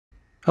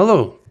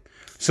Hello.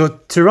 So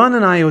to run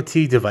an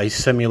IoT device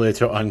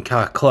simulator on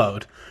Kaa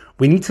Cloud,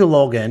 we need to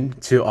log in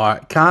to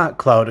our Kaa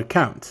Cloud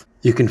account.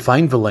 You can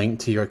find the link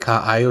to your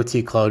Kaa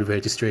IoT Cloud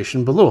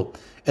registration below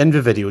in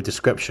the video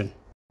description.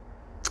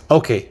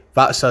 Okay,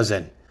 that's us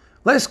in.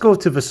 Let's go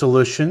to the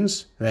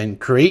solutions, then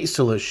create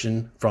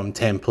solution from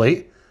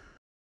template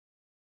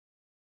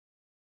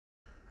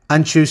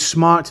and choose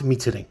smart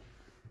metering.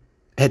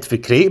 Hit the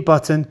create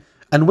button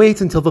and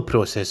wait until the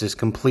process is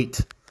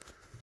complete.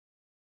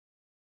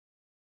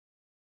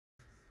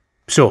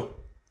 So,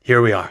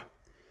 here we are.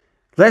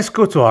 Let's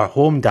go to our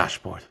home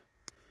dashboard.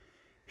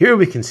 Here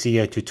we can see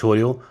a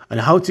tutorial on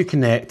how to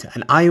connect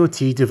an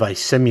IoT device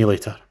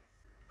simulator.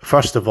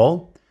 First of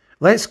all,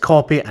 let's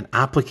copy an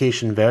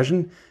application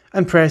version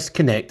and press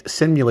Connect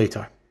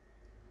Simulator.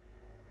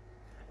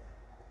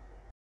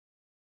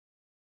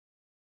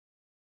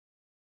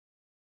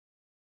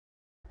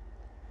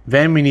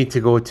 Then we need to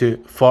go to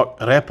Fork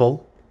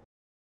REPL.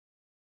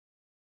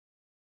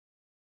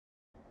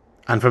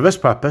 And for this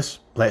purpose,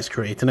 let's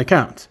create an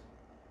account.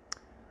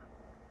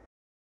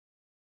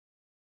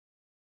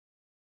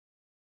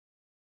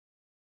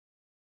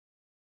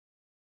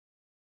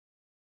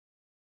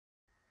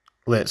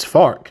 Let's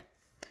fork.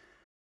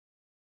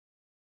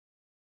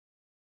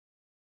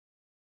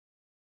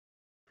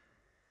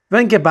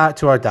 Then get back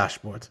to our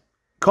dashboard.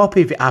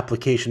 Copy the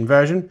application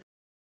version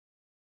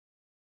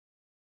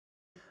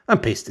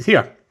and paste it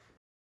here.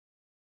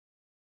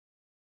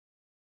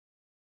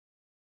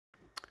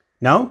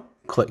 Now,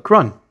 click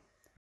Run.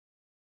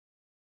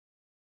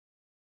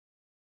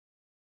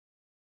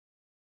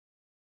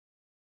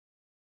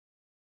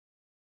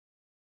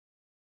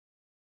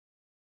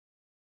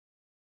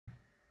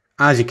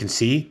 As you can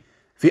see,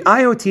 the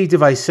IoT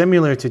device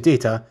simulator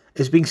data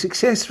is being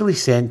successfully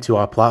sent to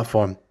our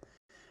platform.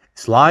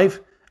 It's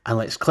live, and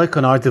let's click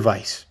on our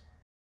device.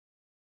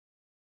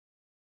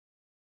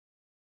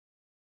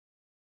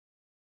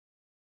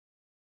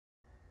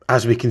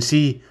 As we can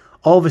see,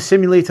 all the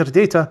simulator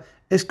data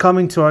is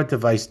coming to our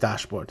device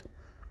dashboard.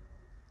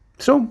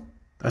 So,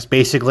 that's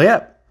basically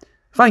it.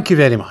 Thank you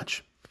very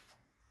much.